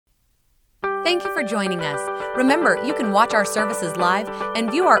Thank you for joining us. Remember, you can watch our services live and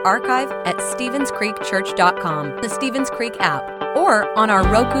view our archive at StevensCreekChurch.com, the Stevens Creek app, or on our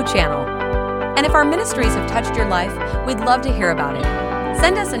Roku channel. And if our ministries have touched your life, we'd love to hear about it.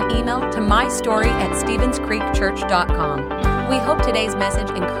 Send us an email to mystory@StevensCreekChurch.com. We hope today's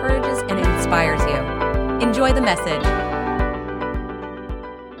message encourages and inspires you. Enjoy the message.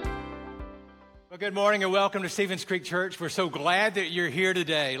 Well, good morning and welcome to Stevens Creek Church. We're so glad that you're here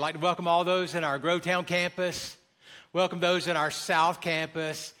today. I'd like to welcome all those in our Grovetown campus, welcome those in our South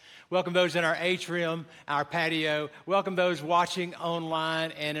campus, welcome those in our atrium, our patio, welcome those watching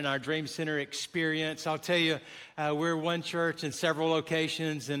online and in our Dream Center experience. I'll tell you, we're one church in several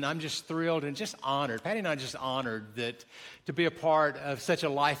locations, and I'm just thrilled and just honored. Patty and I are just honored that to be a part of such a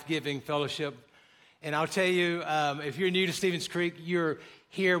life-giving fellowship. And I'll tell you, if you're new to Stevens Creek, you're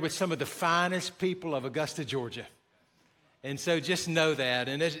here with some of the finest people of Augusta, Georgia. And so just know that.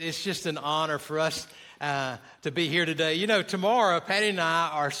 And it's just an honor for us to be here today. You know, tomorrow, Patty and I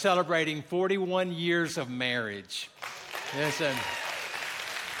are celebrating 41 years of marriage. Yes, and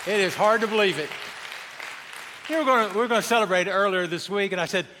it is hard to believe it. You know, we're going to celebrate it earlier this week. And I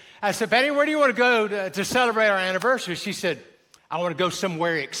said, Patty, where do you want to go to celebrate our anniversary? She said, I want to go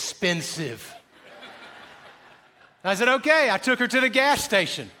somewhere expensive. I said, okay. I took her to the gas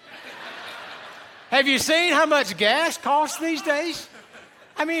station. Have you seen how much gas costs these days?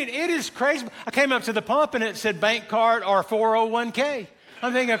 I mean, it is crazy. I came up to the pump and it said bank card or 401k.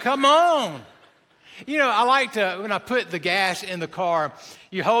 I'm thinking, come on. You know, I like to, when I put the gas in the car,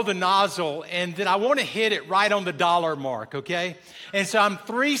 you hold the nozzle and then I want to hit it right on the dollar mark, okay? And so I'm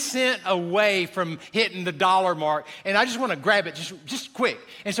 3 cents away from hitting the dollar mark and I just want to grab it just quick.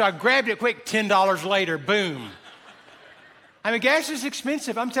 And so I grabbed it quick, $10 later, boom. I mean, gas is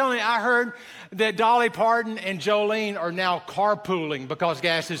expensive. I'm telling you, I heard that Dolly Parton and Jolene are now carpooling because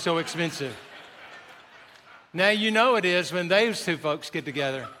gas is so expensive. Now you know it is when those two folks get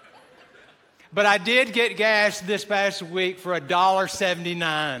together. But I did get gas this past week for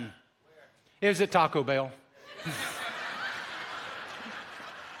 $1.79. It was at Taco Bell.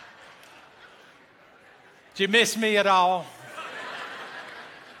 Did you miss me at all?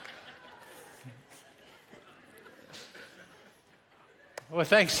 Well,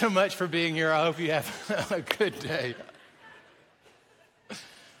 thanks so much for being here. I hope you have a good day.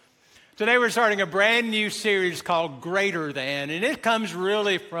 Today we're starting a brand new series called Greater Than, and it comes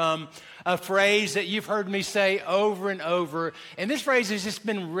really from a phrase that you've heard me say over and over, and this phrase has just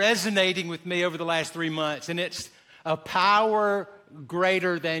been resonating with me over the last 3 months, and it's a power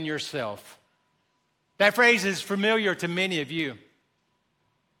greater than yourself. That phrase is familiar to many of you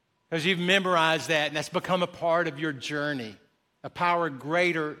because you've memorized that, and that's become a part of your journey. A power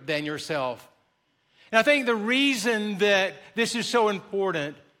greater than yourself. And I think the reason that this is so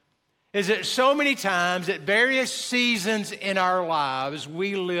important is that so many times at various seasons in our lives,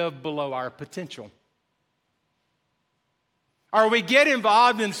 we live below our potential. Or we get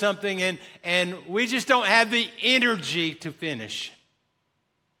involved in something and we just don't have the energy to finish.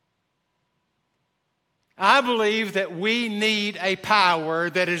 I believe that we need a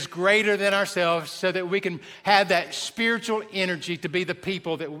power that is greater than ourselves so that we can have that spiritual energy to be the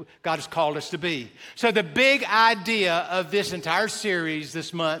people that God has called us to be. So the big idea of this entire series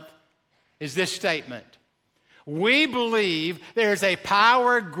this month is this statement. We believe there's a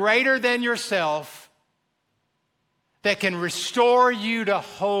power greater than yourself that can restore you to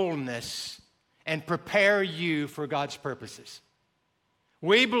wholeness and prepare you for God's purposes.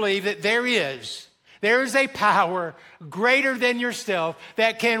 We believe that there is a power greater than yourself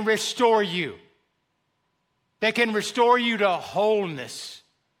that can restore you. That can restore you to wholeness.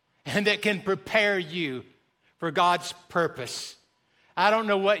 And that can prepare you for God's purpose. I don't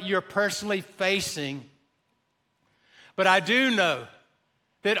know what you're personally facing. But I do know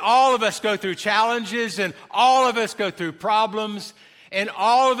that all of us go through challenges. And all of us go through problems. And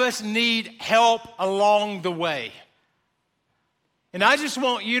all of us need help along the way. And I just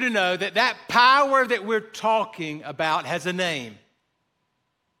want you to know that that power that we're talking about has a name.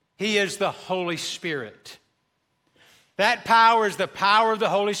 He is the Holy Spirit. That power is the power of the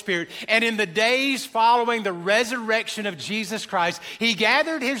Holy Spirit. And in the days following the resurrection of Jesus Christ, He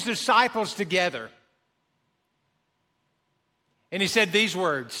gathered His disciples together. And He said these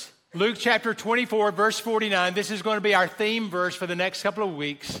words. Luke chapter 24, verse 49. This is going to be our theme verse for the next couple of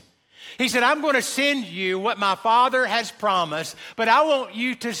weeks. He said, I'm going to send you what my Father has promised, but I want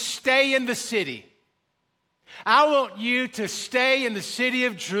you to stay in the city. I want you to stay in the city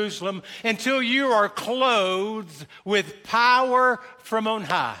of Jerusalem until you are clothed with power from on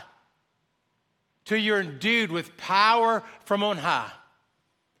high. Till you're endued with power from on high.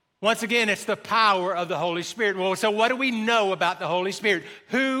 Once again, it's the power of the Holy Spirit. Well, so what do we know about the Holy Spirit?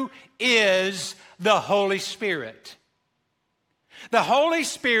 Who is the Holy Spirit? The Holy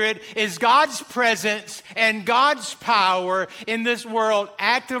Spirit is God's presence and God's power in this world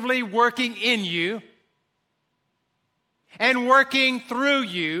actively working in you and working through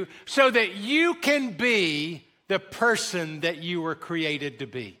you so that you can be the person that you were created to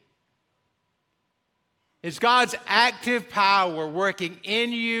be. It's God's active power working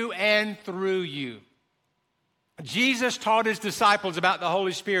in you and through you. Jesus taught his disciples about the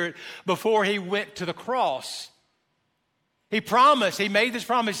Holy Spirit before he went to the cross. He made this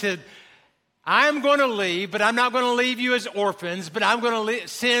promise, he said, I'm going to leave, but I'm not going to leave you as orphans, but I'm going to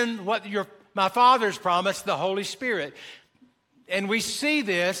send my Father's promise, the Holy Spirit. And we see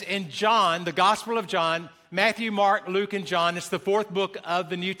this in John, the Gospel of John, Matthew, Mark, Luke, and John. It's the fourth book of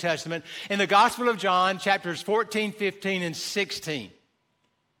the New Testament. In the Gospel of John, chapters 14, 15, and 16.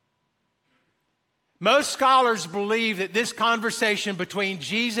 Most scholars believe that this conversation between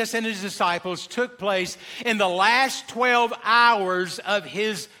Jesus and his disciples took place in the last 12 hours of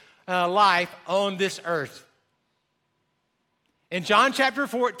his life on this earth. In John chapter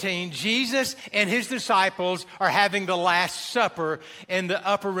 14, Jesus and his disciples are having the Last Supper in the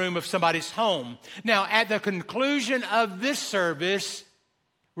upper room of somebody's home. Now, at the conclusion of this service,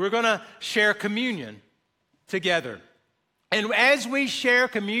 we're going to share communion together. And as we share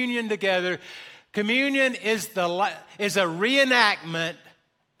communion together, communion is a reenactment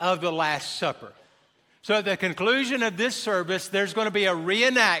of the Last Supper. So at the conclusion of this service, there's going to be a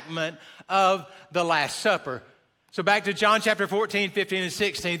reenactment of the Last Supper. So back to John chapter 14, 15, and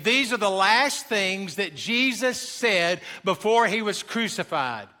 16. These are the last things that Jesus said before he was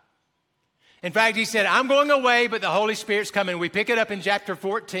crucified. In fact, he said, I'm going away, but the Holy Spirit's coming. We pick it up in chapter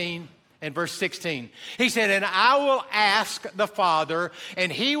 14 and verse 16. He said, and I will ask the Father, and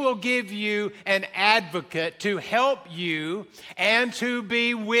he will give you an advocate to help you and to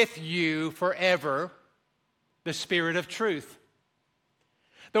be with you forever, the Spirit of truth.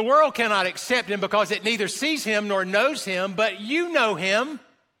 The world cannot accept him because it neither sees him nor knows him, but you know him,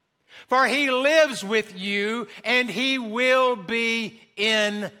 for he lives with you and he will be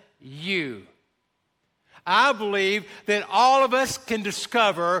in you. I believe that all of us can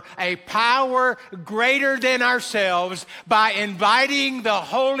discover a power greater than ourselves by inviting the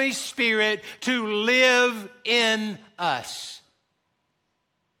Holy Spirit to live in us.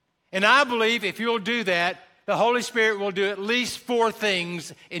 And I believe if you'll do that, the Holy Spirit will do at least 4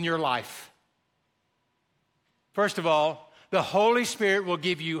 things in your life. First of all, the Holy Spirit will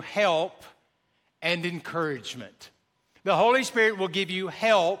give you help and encouragement. The Holy Spirit will give you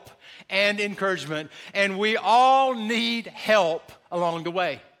help and encouragement. And we all need help along the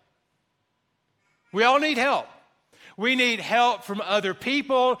way. We all need help. We need help from other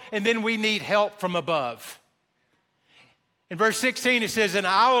people, and then we need help from above. In verse 16, it says, and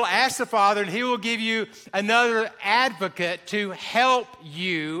I will ask the Father, and he will give you another advocate to help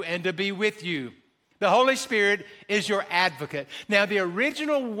you and to be with you. The Holy Spirit is your advocate. Now, the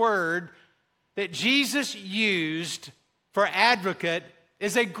original word that Jesus used for advocate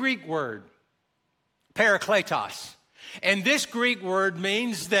is a Greek word, parakletos. And this Greek word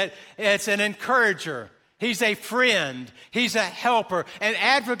means that it's an encourager. He's a friend. He's a helper. An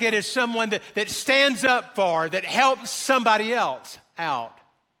advocate is someone that stands up for, that helps somebody else out.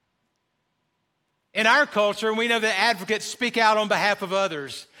 In our culture, we know that advocates speak out on behalf of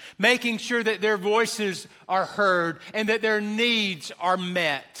others, making sure that their voices are heard and that their needs are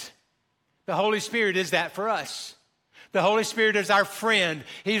met. The Holy Spirit is that for us. The Holy Spirit is our friend.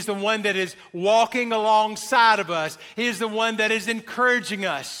 He's the one that is walking alongside of us. He is the one that is encouraging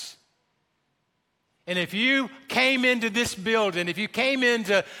us. And if you came into this building, if you came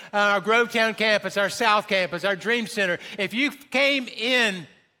into our Grovetown campus, our South campus, our Dream Center, if you came in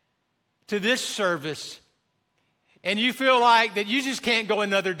to this service and you feel like that you just can't go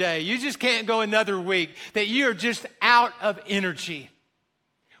another day, you just can't go another week, that you're just out of energy,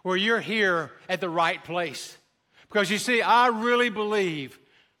 well, you're here at the right place. Because you see, I really believe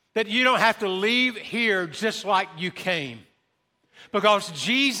that you don't have to leave here just like you came. Because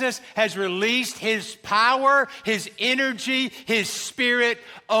Jesus has released his power, his energy, his spirit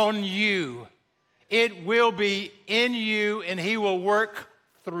on you. It will be in you and he will work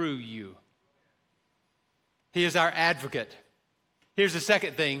through you. He is our advocate. Here's the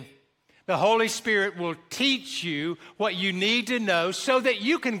second thing. The Holy Spirit will teach you what you need to know so that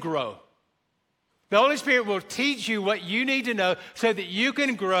you can grow. The Holy Spirit will teach you what you need to know so that you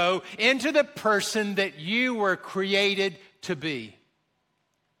can grow into the person that you were created to be.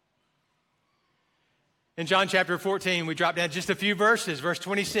 In John chapter 14, we drop down just a few verses, verse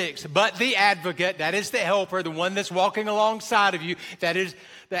 26. But the advocate, that is the helper, the one that's walking alongside of you, that is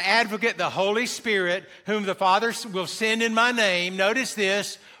the advocate, the Holy Spirit, whom the Father will send in my name, notice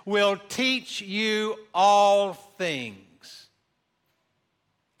this, will teach you all things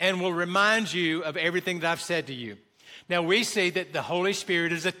and will remind you of everything that I've said to you. Now, we see that the Holy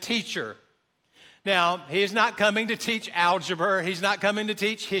Spirit is a teacher. Now, he is not coming to teach algebra. He's not coming to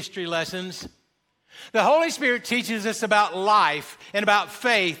teach history lessons. The Holy Spirit teaches us about life and about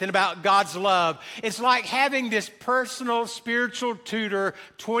faith and about God's love. It's like having this personal spiritual tutor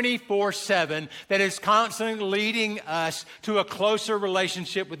 24/7 that is constantly leading us to a closer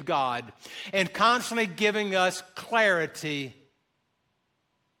relationship with God and constantly giving us clarity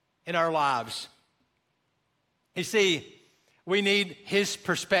in our lives. You see, we need his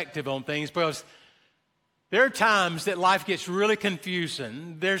perspective on things because there are times that life gets really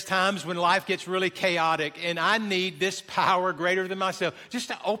confusing. There's times when life gets really chaotic, and I need this power greater than myself just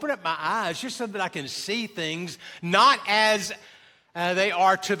to open up my eyes, just so that I can see things not as they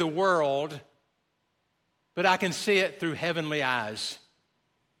are to the world, but I can see it through heavenly eyes.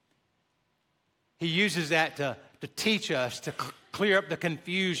 He uses that to teach us, to clear up the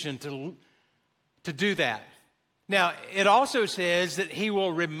confusion, to do that. Now, it also says that he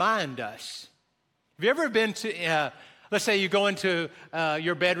will remind us. Have you ever been to, let's say you go into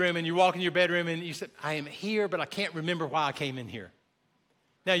your bedroom and you walk in your bedroom and you say, I am here, but I can't remember why I came in here.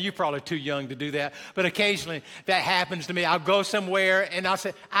 Now, you're probably too young to do that, but occasionally that happens to me. I'll go somewhere and I'll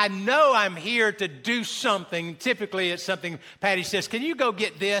say, I know I'm here to do something. Typically, it's something Patty says, can you go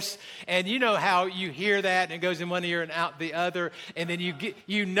get this? And you know how you hear that and it goes in one ear and out the other, and then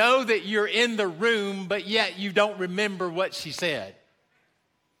you know that you're in the room, but yet you don't remember what she said.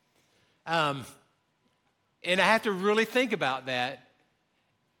 And I have to really think about that.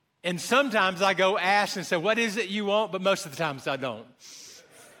 And sometimes I go ask and say, what is it you want? But most of the times I don't.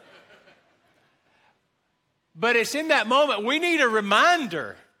 But it's in that moment we need a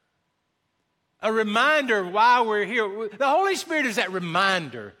reminder why we're here. The Holy Spirit is that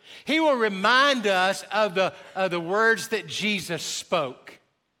reminder. He will remind us of the words that Jesus spoke.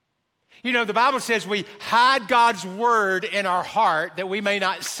 You know, the Bible says we hide God's word in our heart that we may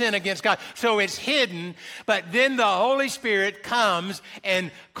not sin against God. So it's hidden, but then the Holy Spirit comes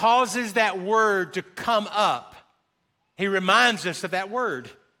and causes that word to come up. He reminds us of that word.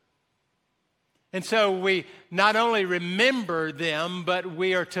 And so we not only remember them, but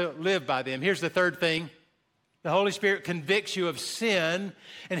we are to live by them. Here's the third thing. The Holy Spirit convicts you of sin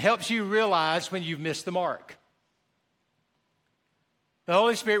and helps you realize when you've missed the mark. The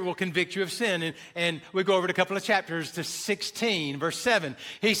Holy Spirit will convict you of sin. And we go over a couple of chapters to 16, verse 7.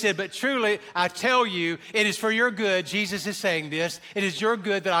 He said, but truly, I tell you, it is for your good. Jesus is saying this. It is your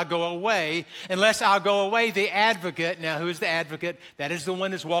good that I go away. Unless I'll go away, the advocate. Now, who is the advocate? That is the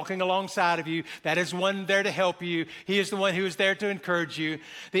one that's walking alongside of you. That is one there to help you. He is the one who is there to encourage you.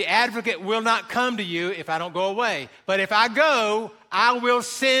 The advocate will not come to you if I don't go away. But if I go, I will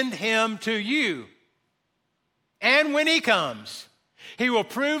send him to you. And when he comes, he will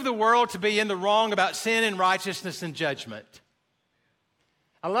prove the world to be in the wrong about sin and righteousness and judgment.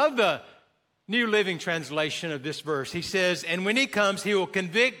 I love the New Living Translation of this verse. He says, and when he comes, he will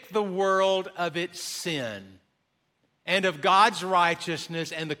convict the world of its sin and of God's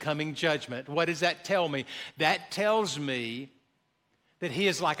righteousness and the coming judgment. What does that tell me? That tells me that he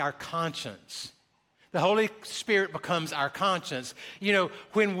is like our conscience. The Holy Spirit becomes our conscience. You know,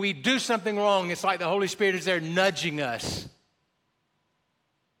 when we do something wrong, it's like the Holy Spirit is there nudging us.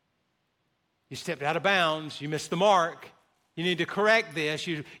 You stepped out of bounds. You missed the mark. You need to correct this.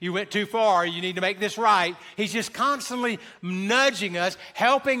 You went too far. You need to make this right. He's just constantly nudging us,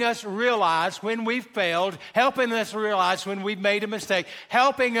 helping us realize when we've failed, helping us realize when we've made a mistake,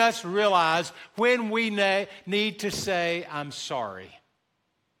 helping us realize when we need to say, I'm sorry.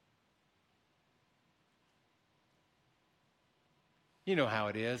 You know how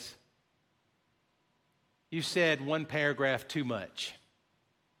it is. You said one paragraph too much.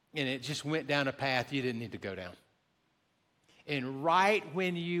 And it just went down a path you didn't need to go down. And right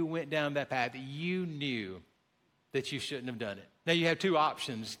when you went down that path, you knew that you shouldn't have done it. Now, you have two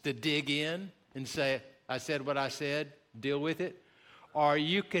options: to dig in and say, I said what I said, deal with it. Or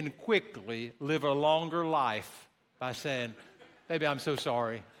you can quickly live a longer life by saying, baby, I'm so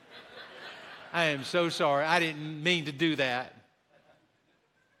sorry. I am so sorry. I didn't mean to do that.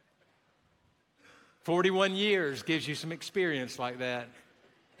 41 years gives you some experience like that.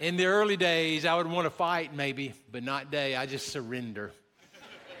 In the early days, I would want to fight maybe, but not today. I just surrender.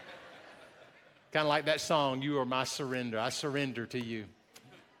 Kind of like that song, You Are My Surrender. I surrender to you.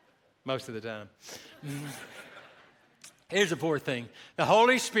 most of the time. Here's the fourth thing. The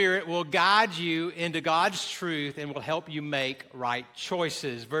Holy Spirit will guide you into God's truth and will help you make right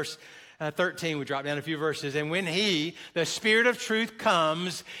choices. Verse 13, we drop down a few verses. And when He, the Spirit of truth,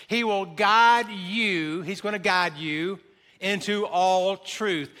 comes, He will guide you. He's going to guide you into all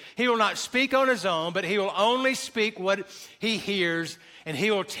truth. He will not speak on His own, but He will only speak what He hears, and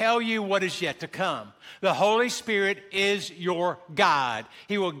He will tell you what is yet to come. The Holy Spirit is your guide.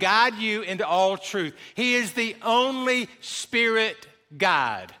 He will guide you into all truth. He is the only Spirit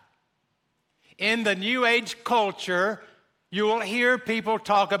guide. In the New Age culture, you will hear people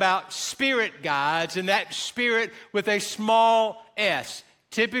talk about spirit guides, and that spirit with a small s,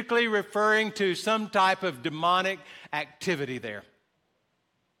 typically referring to some type of demonic activity there.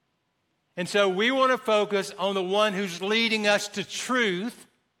 And so we want to focus on the one who's leading us to truth,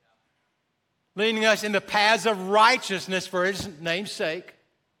 leading us in the paths of righteousness for His name's sake.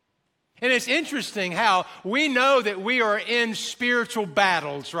 And it's interesting how we know that we are in spiritual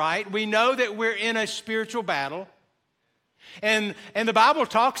battles, right? We know that we're in a spiritual battle. And the Bible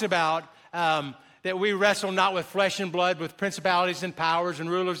talks about that we wrestle not with flesh and blood, with principalities and powers and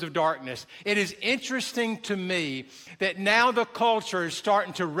rulers of darkness. It is interesting to me that now the culture is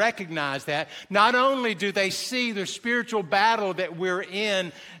starting to recognize that. Not only do they see the spiritual battle that we're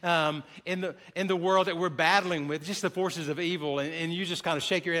in the world that we're battling with, just the forces of evil, and you just kind of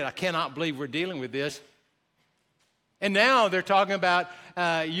shake your head, I cannot believe we're dealing with this. And now they're talking about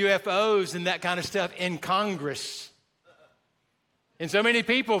UFOs and that kind of stuff in Congress. And so many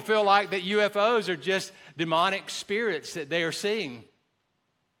people feel like that UFOs are just demonic spirits that they are seeing.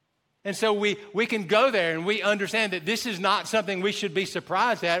 And so we can go there and we understand that this is not something we should be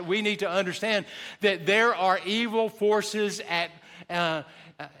surprised at. We need to understand that there are evil forces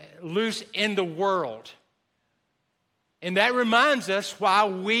loose in the world. And that reminds us why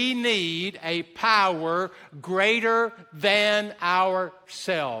we need a power greater than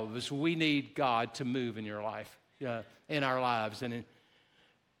ourselves. We need God to move in your life, in our lives. And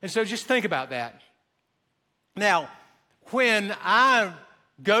so just think about that. Now, when I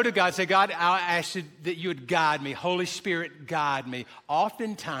go to God and say, God, I ask you that you would guide me. Holy Spirit, guide me.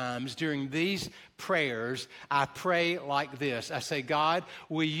 Oftentimes during these prayers, I pray like this. I say, God,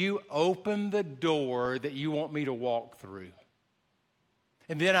 will you open the door that you want me to walk through?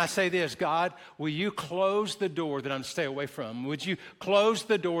 And then I say this, God, will you close the door that I'm to stay away from? Would you close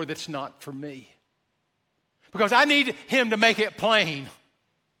the door that's not for me? Because I need Him to make it plain.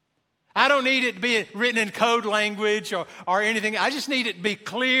 I don't need it to be written in code language or anything. I just need it to be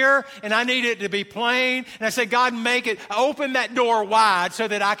clear, and I need it to be plain. And I say, God, open that door wide so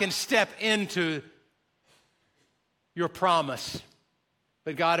that I can step into your promise.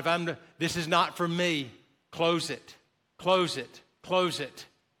 But God, if this is not for me, close it, close it, close it.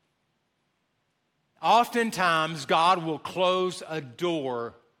 Oftentimes, God will close a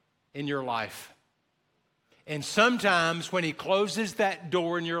door in your life. And sometimes when He closes that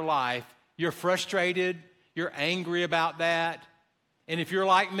door in your life, you're frustrated, you're angry about that. And if you're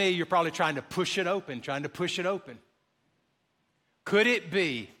like me, you're probably trying to push it open. Could it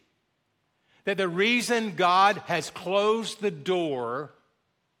be that the reason God has closed the door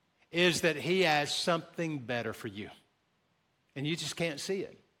is that He has something better for you? And you just can't see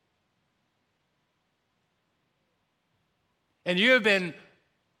it. And you have been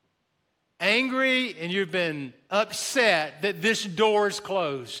angry and you've been upset that this door is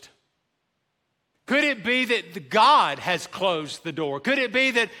closed. Could it be that God has closed the door? Could it be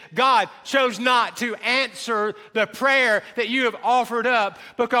that God chose not to answer the prayer that you have offered up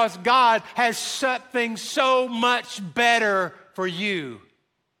because God has something so much better for you?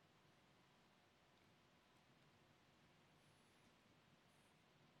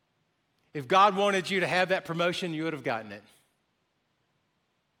 If God wanted you to have that promotion, you would have gotten it.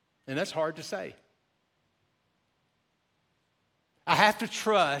 And that's hard to say. I have to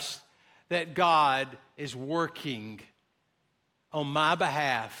trust that God is working on my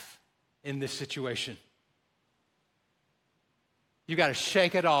behalf in this situation. You've got to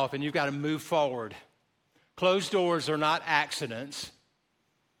shake it off and you've got to move forward. Closed doors are not accidents.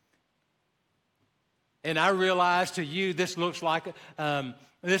 And I realize to you this looks like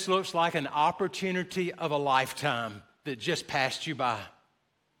an opportunity of a lifetime that just passed you by.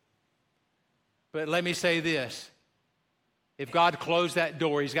 But let me say this. If God closed that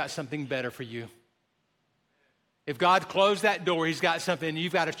door, He's got something better for you. If God closed that door, He's got something.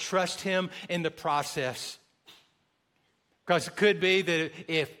 You've got to trust Him in the process. Because it could be that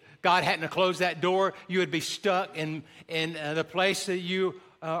if God hadn't closed that door, you would be stuck in the place that you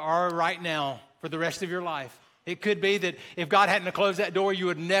are right now for the rest of your life. It could be that if God hadn't closed that door, you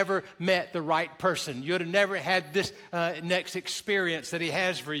would have never met the right person. You would have never had this next experience that He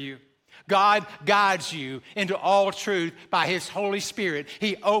has for you. God guides you into all truth by His Holy Spirit.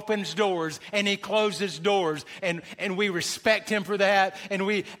 He opens doors and He closes doors, and we respect Him for that, and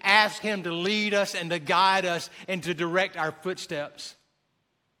we ask Him to lead us and to guide us and to direct our footsteps.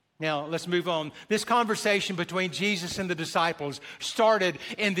 Now, let's move on. This conversation between Jesus and the disciples started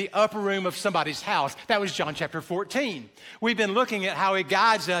in the upper room of somebody's house. That was John chapter 14. We've been looking at how He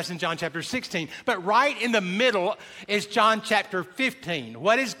guides us in John chapter 16. But right in the middle is John chapter 15.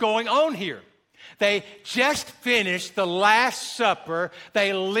 What is going on here? They just finished the Last Supper.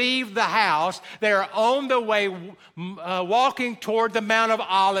 They leave the house. They're on the way walking toward the Mount of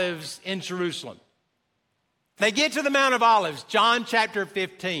Olives in Jerusalem. They get to the Mount of Olives, John chapter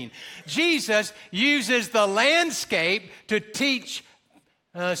 15. Jesus uses the landscape to teach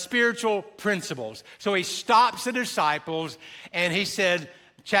spiritual principles. So He stops the disciples and He said,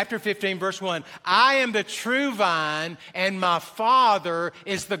 chapter 15, verse 1, I am the true vine and my Father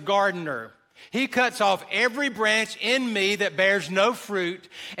is the gardener. He cuts off every branch in me that bears no fruit,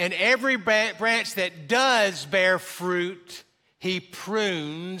 and every branch that does bear fruit, He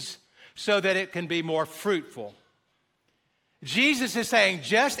prunes so that it can be more fruitful. Jesus is saying,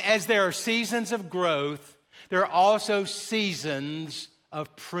 just as there are seasons of growth, there are also seasons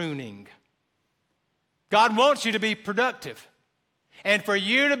of pruning. God wants you to be productive. And for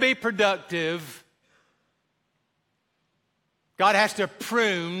you to be productive, God has to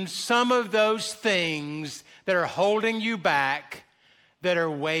prune some of those things that are holding you back, that are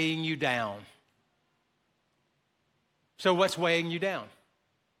weighing you down. So what's weighing you down?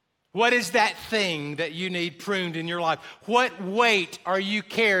 What is that thing that you need pruned in your life? What weight are you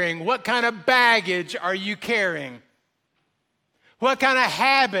carrying? What kind of baggage are you carrying? What kind of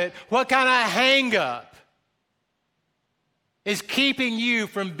habit, what kind of hang-up is keeping you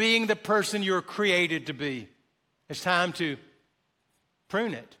from being the person you're created to be? It's time to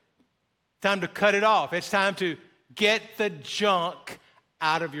prune it. It's time to cut it off. It's time to get the junk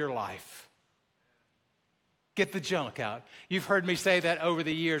out of your life. Get the junk out. You've heard me say that over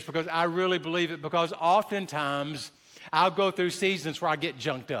the years because I really believe it, because oftentimes I'll go through seasons where I get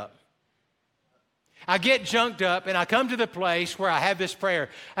junked up. I get junked up and I come to the place where I have this prayer.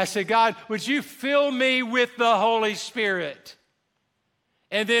 I say, God, would you fill me with the Holy Spirit?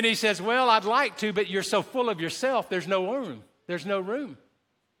 And then He says, well, I'd like to, but you're so full of yourself, there's no room. There's no room.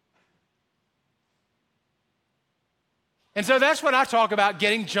 And so that's what I talk about,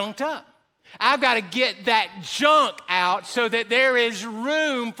 getting junked up. I've got to get that junk out so that there is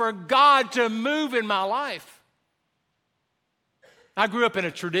room for God to move in my life. I grew up in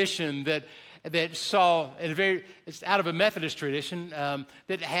a tradition that saw, it's out of a Methodist tradition,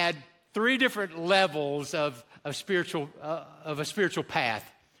 that had three different levels of a spiritual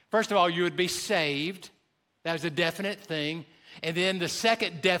path. First of all, you would be saved. That was a definite thing. And then the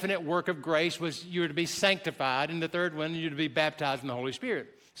second definite work of grace was you were to be sanctified. And the third one, you were to be baptized in the Holy Spirit.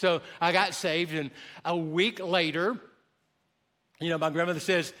 So I got saved, and a week later, my grandmother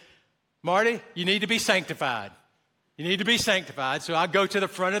says, Marty, you need to be sanctified. You need to be sanctified. So I go to the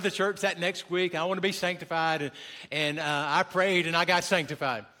front of the church that next week. I want to be sanctified, and I prayed, and I got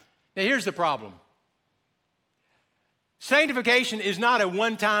sanctified. Now, here's the problem. Sanctification is not a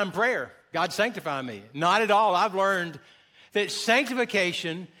one-time prayer. God, sanctify me. Not at all. I've learned that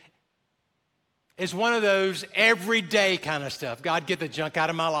sanctification is one of those everyday kind of stuff. God, get the junk out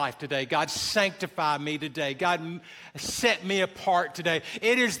of my life today. God, sanctify me today. God, set me apart today.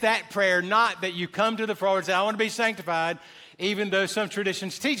 It is that prayer, not that you come to the front and say, I want to be sanctified, even though some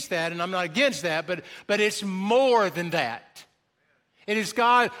traditions teach that, and I'm not against that, but it's more than that. It is,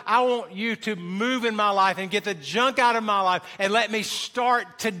 God, I want you to move in my life and get the junk out of my life and let me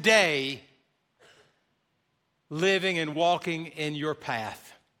start today living and walking in your path.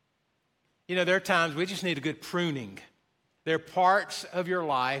 There are times we just need a good pruning. There are parts of your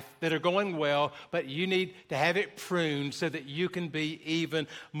life that are going well, but you need to have it pruned so that you can be even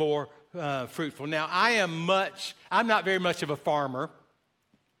more fruitful. Now, I'm not very much of a farmer.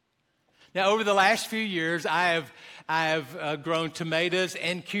 Now, over the last few years, I have grown tomatoes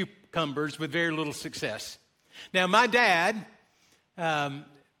and cucumbers with very little success. Now, my dad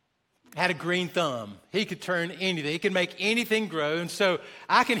had a green thumb. He could turn anything. He could make anything grow. And so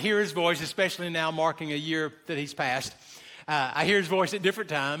I can hear his voice, especially now marking a year that he's passed. I hear his voice at different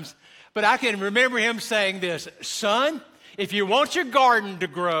times. But I can remember him saying this, son, if you want your garden to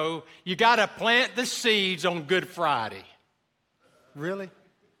grow, you got to plant the seeds on Good Friday. Really?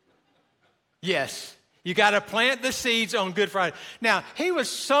 Yes. You got to plant the seeds on Good Friday. Now, he was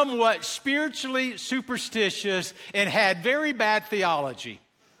somewhat spiritually superstitious and had very bad theology.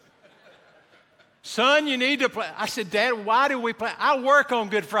 Son, you need to plant. I said, Dad, why do we plant? I work on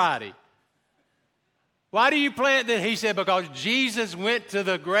Good Friday. Why do you plant that? He said, because Jesus went to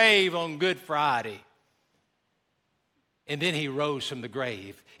the grave on Good Friday. And then he rose from the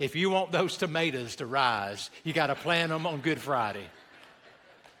grave. If you want those tomatoes to rise, you got to plant them on Good Friday.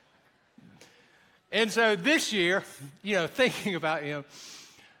 And so this year, thinking about,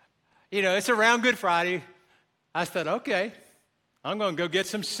 it's around Good Friday. I thought, okay, I'm going to go get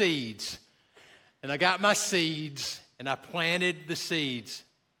some seeds. And I got my seeds, and I planted the seeds.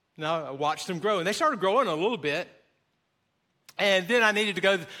 Now I watched them grow, and they started growing a little bit. And then I needed to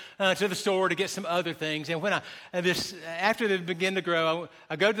go to the store to get some other things. And after they begin to grow,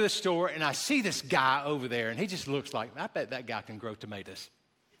 I go to the store, and I see this guy over there, and he just looks like, I bet that guy can grow tomatoes.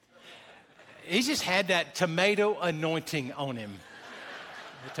 He just had that tomato anointing on him.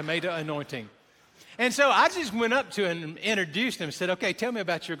 The tomato anointing. And so I just went up to him and introduced him and said, okay, tell me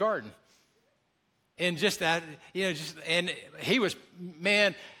about your garden. And just that, and he was,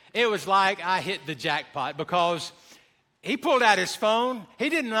 man, it was like I hit the jackpot because he pulled out his phone. He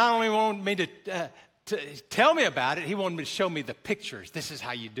didn't not only want me to tell me about it, he wanted me to show me the pictures. This is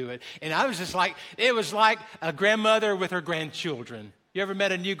how you do it. And I was just like, it was like a grandmother with her grandchildren. You ever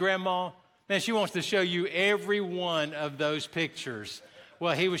met a new grandma? Man, she wants to show you every one of those pictures.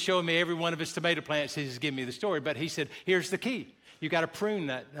 Well, he was showing me every one of his tomato plants. He just gave me the story. But he said, here's the key. You got to prune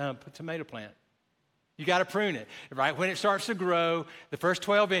that tomato plant. You got to prune it. Right when it starts to grow, the first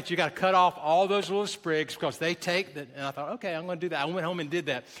 12 inches, you got to cut off all those little sprigs because they take that. And I thought, okay, I'm going to do that. I went home and did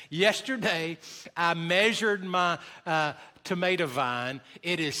that. Yesterday, I measured my tomato vine.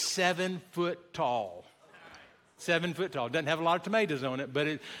 It is 7 foot tall. 7 foot tall. Doesn't have a lot of tomatoes on it,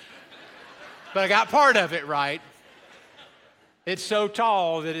 but I got part of it right. It's so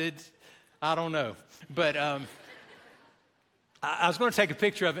tall that I don't know. But I was going to take a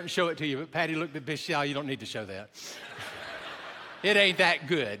picture of it and show it to you, but Patty looked at this, you don't need to show that. It ain't that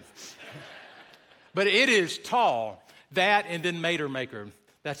good. But it is tall. That and then Mater Maker.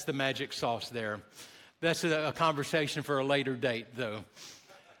 That's the magic sauce there. That's a conversation for a later date, though.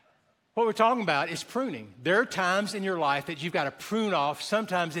 What we're talking about is pruning. There are times in your life that you've got to prune off.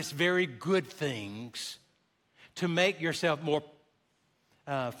 Sometimes it's very good things to make yourself more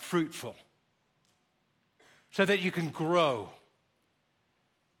fruitful so that you can grow.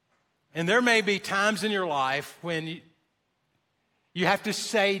 And there may be times in your life when you have to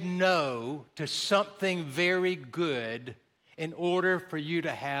say no to something very good in order for you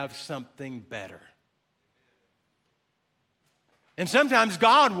to have something better. And sometimes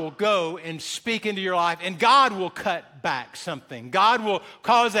God will go and speak into your life, and God will cut back something. God will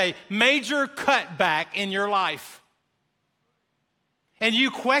cause a major cutback in your life. And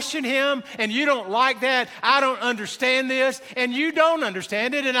you question Him, and you don't like that. I don't understand this, and you don't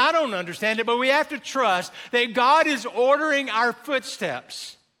understand it, and I don't understand it. But we have to trust that God is ordering our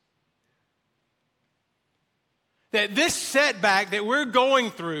footsteps. That this setback that we're going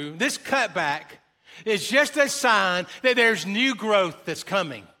through, this cutback, is just a sign that there's new growth that's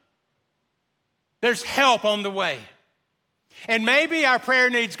coming. There's help on the way. And maybe our prayer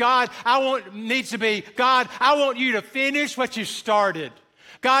needs needs to be, God, I want you to finish what you started.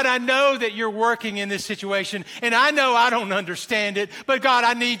 God, I know that you're working in this situation, and I know I don't understand it, but God,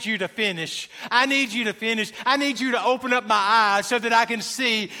 I need you to finish. I need you to finish. I need you to open up my eyes so that I can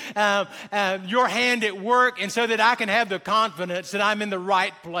see your hand at work and so that I can have the confidence that I'm in the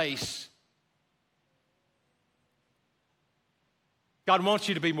right place. God wants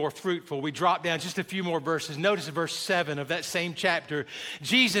you to be more fruitful. We drop down just a few more verses. Notice verse 7 of that same chapter.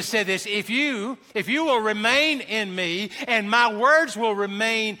 Jesus said this, if you will remain in me and my words will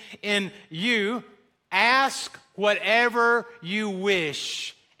remain in you, ask whatever you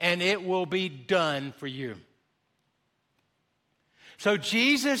wish and it will be done for you. So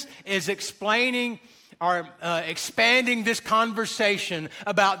Jesus is explaining or expanding this conversation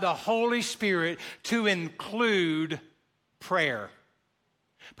about the Holy Spirit to include prayer.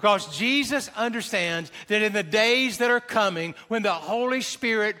 Because Jesus understands that in the days that are coming, when the Holy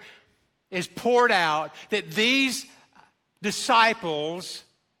Spirit is poured out, that these disciples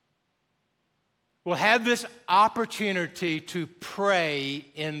will have this opportunity to pray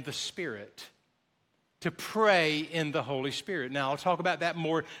in the Spirit, to pray in the Holy Spirit. Now, I'll talk about that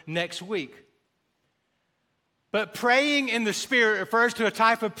more next week. But praying in the Spirit refers to a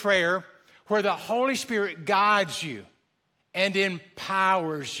type of prayer where the Holy Spirit guides you and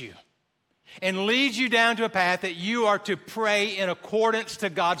empowers you and leads you down to a path that you are to pray in accordance to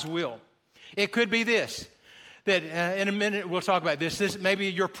God's will. It could be this, that in a minute we'll talk about this. This may be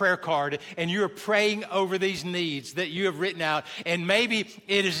your prayer card, and you're praying over these needs that you have written out. And maybe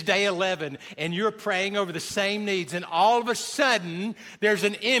it is day 11, and you're praying over the same needs. And all of a sudden, there's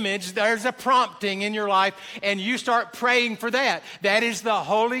an image, there's a prompting in your life, and you start praying for that. That is the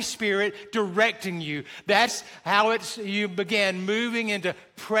Holy Spirit directing you. That's how you began moving into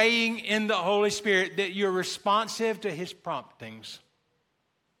praying in the Holy Spirit, that you're responsive to His promptings.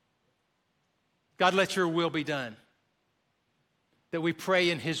 God, let your will be done. That we pray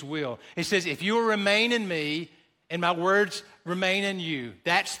in His will. He says, if you will remain in me and my words remain in you,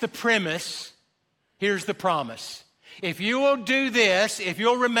 that's the premise. Here's the promise. If you will do this, if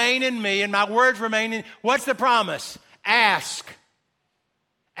you'll remain in me and my words remain in, what's the promise? Ask.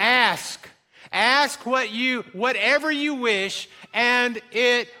 Ask. Ask whatever you wish, and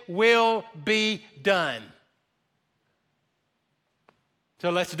it will be done.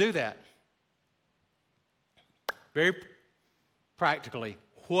 So let's do that. Very practically,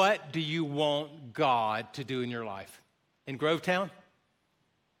 what do you want God to do in your life? In Grovetown?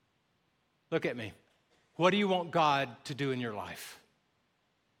 Look at me. What do you want God to do in your life?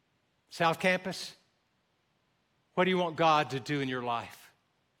 South Campus? What do you want God to do in your life?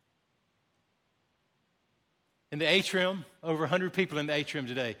 In the atrium, over 100 people in the atrium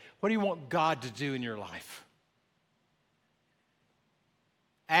today. What do you want God to do in your life?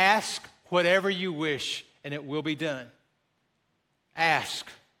 Ask whatever you wish, and it will be done. Ask.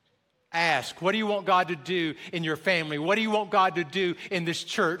 Ask. What do you want God to do in your family? What do you want God to do in this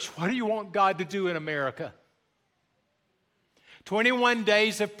church? What do you want God to do in America? 21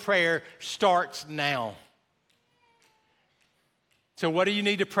 days of prayer starts now. So what do you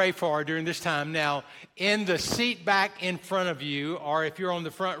need to pray for during this time? Now, in the seat back in front of you, or if you're on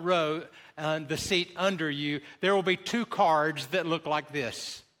the front row, the seat under you, there will be 2 cards that look like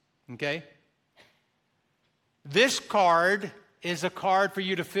this. Okay? This card is a card for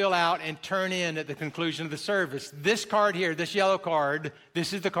you to fill out and turn in at the conclusion of the service. This card here, this yellow card,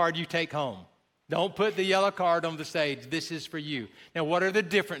 this is the card you take home. Don't put the yellow card on the stage. This is for you. Now, what are the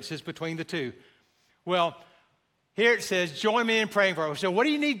differences between the two? Well, here it says, join me in praying for us. So what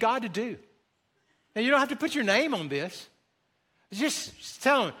do you need God to do? Now, you don't have to put your name on this. Just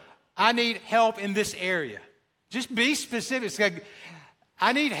tell Him, I need help in this area. Just be specific. It's like,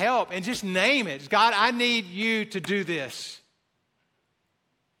 I need help, and just name it. God, I need you to do this.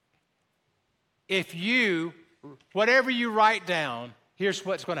 If whatever you write down, here's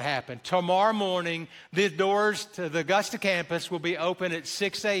what's going to happen. Tomorrow morning, the doors to the Augusta campus will be open at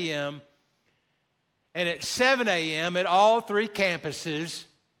 6 a.m. And at 7 a.m. at all 3 campuses,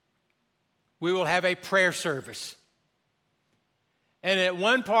 we will have a prayer service. And at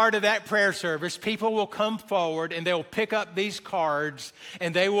one part of that prayer service, people will come forward and they will pick up these cards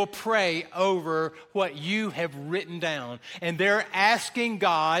and they will pray over what you have written down. And they're asking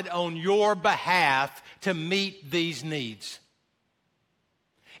God on your behalf to meet these needs.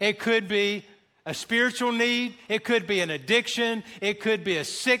 It could be a spiritual need. It could be an addiction. It could be a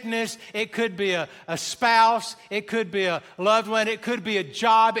sickness. It could be a spouse. It could be a loved one. It could be a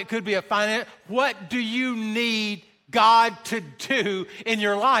job. It could be a finance. What do you need God to do in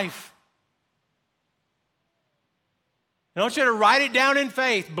your life? I want you to write it down in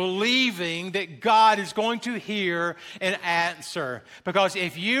faith, believing that God is going to hear and answer. Because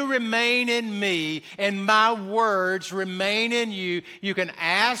if you remain in me and my words remain in you, you can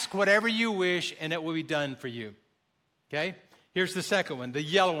ask whatever you wish and it will be done for you. Okay? Here's the second one, the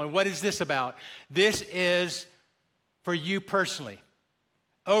yellow one. What is this about? This is for you personally.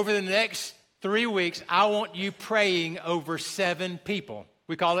 Over the next 3 weeks, I want you praying over 7 people.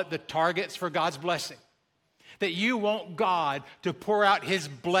 We call it the targets for God's blessing. That you want God to pour out His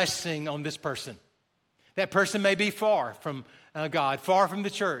blessing on this person. That person may be far from God, far from the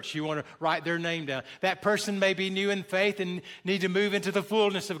church. You want to write their name down. That person may be new in faith and need to move into the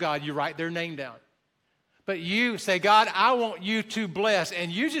fullness of God. You write their name down. But you say, God, I want you to bless.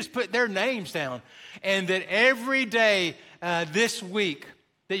 And you just put their names down. And that every day this week,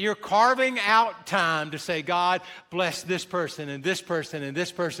 that you're carving out time to say, God, bless this person and this person and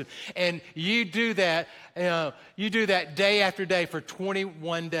this person. And you do that day after day for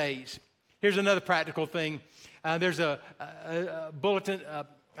 21 days. Here's another practical thing. There's a bulletin,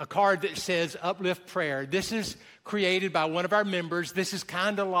 a card that says Uplift Prayer. This is created by one of our members. This is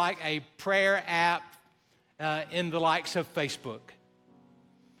kind of like a prayer app in the likes of Facebook.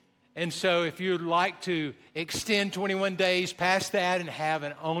 And so if you'd like to extend 21 days past that and have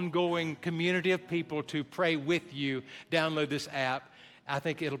an ongoing community of people to pray with you, download this app. I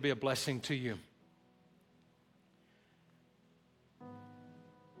think it'll be a blessing to you.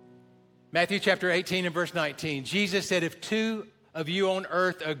 Matthew chapter 18 and verse 19. Jesus said, if two of you on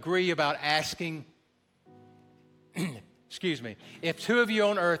earth agree about asking, if two of you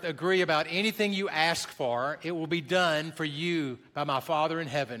on earth agree about anything you ask for, it will be done for you by my Father in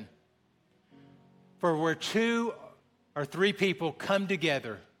heaven. For where two or three people come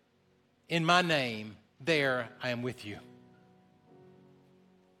together in my name, there I am with you.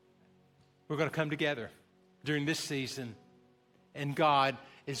 We're going to come together during this season, and God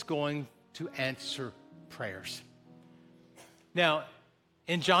is going to answer prayers. Now,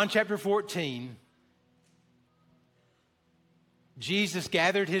 in John chapter 14, Jesus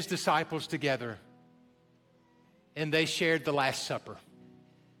gathered his disciples together, and they shared the Last Supper.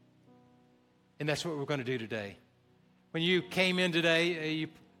 And that's what we're going to do today. When you came in today, you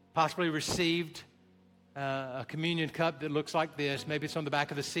possibly received a communion cup that looks like this. Maybe it's on the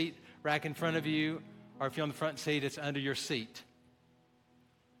back of the seat rack in front of you, or if you're on the front seat, it's under your seat.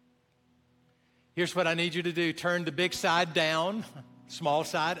 Here's what I need you to do. Turn the big side down, small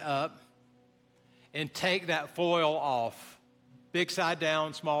side up, and take that foil off. Big side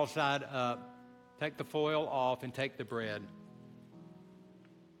down, small side up. Take the foil off and take the bread.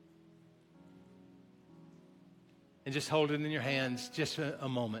 And just hold it in your hands just a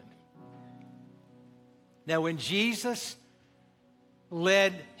moment. Now, when Jesus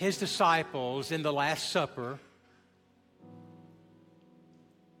led his disciples in the Last Supper,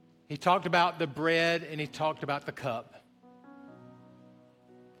 he talked about the bread and he talked about the cup.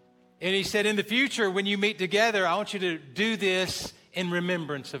 And he said, in the future, when you meet together, I want you to do this in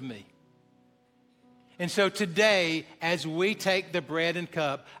remembrance of me. And so today, as we take the bread and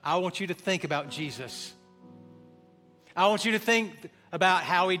cup, I want you to think about Jesus. I want you to think about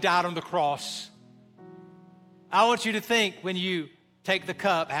how he died on the cross. I want you to think when you take the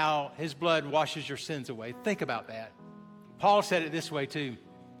cup, how his blood washes your sins away. Think about that. Paul said it this way too.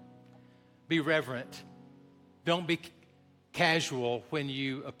 Be reverent. Don't be casual when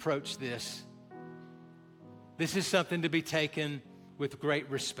you approach this. This is something to be taken with great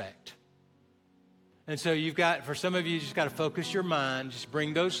respect. And so for some of you, just got to focus your mind, just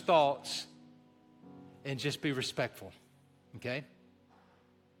bring those thoughts and just be respectful, okay?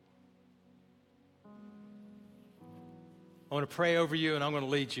 I want to pray over you and I'm going to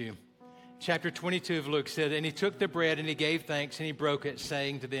lead you. Chapter 22 of Luke said, and he took the bread and he gave thanks and he broke it,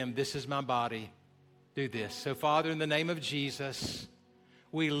 saying to them, this is my body. Do this. So, Father, in the name of Jesus,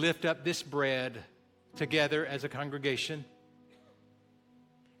 we lift up this bread together as a congregation.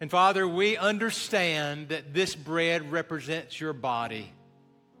 And, Father, we understand that this bread represents your body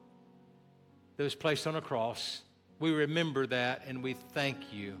that was placed on a cross. We remember that and we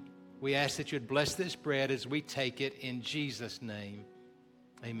thank you. We ask that you would bless this bread as we take it in Jesus' name.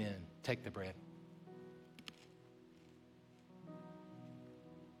 Amen. Take the bread.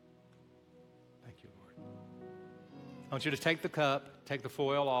 Thank you, Lord. I want you to take the cup, take the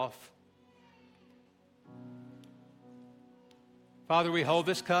foil off. Father, we hold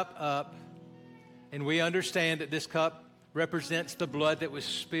this cup up, and we understand that this cup represents the blood that was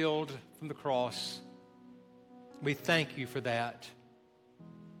spilled from the cross. We thank you for that.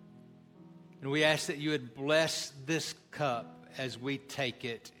 And we ask that you would bless this cup as we take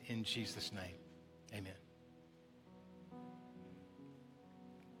it in Jesus' name. Amen.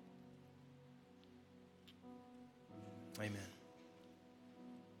 Amen.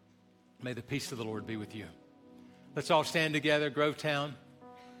 May the peace of the Lord be with you. Let's all stand together. Grovetown,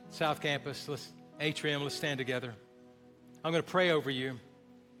 South Campus, Atrium, let's stand together. I'm going to pray over you.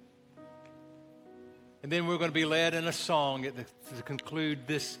 And then we're going to be led in a song to conclude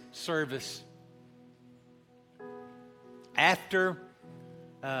this service. After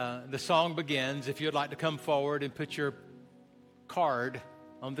the song begins, if you'd like to come forward and put your card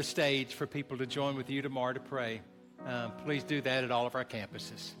on the stage for people to join with you tomorrow to pray, please do that at all of our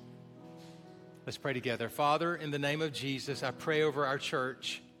campuses. Let's pray together. Father, in the name of Jesus, I pray over our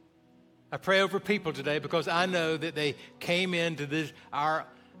church. I pray over people today because I know that they came into our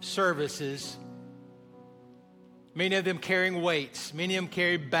services, many of them carrying weights, many of them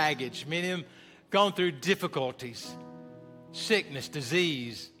carry baggage, many of them gone through difficulties, sickness,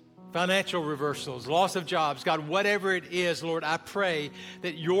 disease, financial reversals, loss of jobs. God, whatever it is, Lord, I pray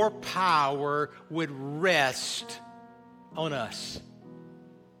that your power would rest on us.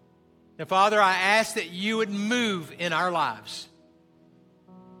 And Father, I ask that you would move in our lives.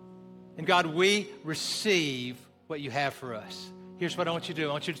 And God, we receive what you have for us. Here's what I want you to do.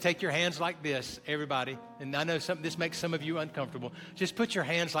 I want you to take your hands like this, everybody. And I know this makes some of you uncomfortable. Just put your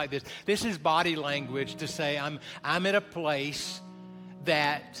hands like this. This is body language to say, I'm in a place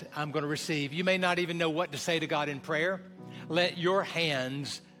that I'm going to receive. You may not even know what to say to God in prayer. Let your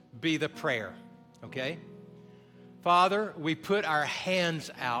hands be the prayer, okay? Father, we put our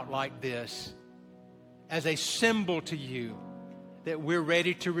hands out like this as a symbol to you that we're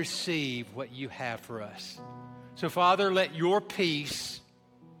ready to receive what you have for us. So, Father, let your peace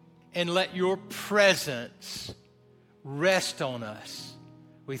and let your presence rest on us.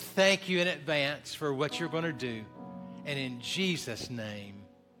 We thank you in advance for what you're going to do. And in Jesus' name,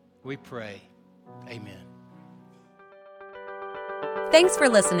 we pray. Amen. Thanks for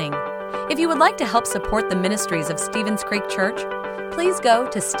listening. If you would like to help support the ministries of Stevens Creek Church, please go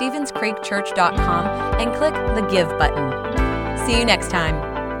to StevensCreekChurch.com and click the Give button. See you next time.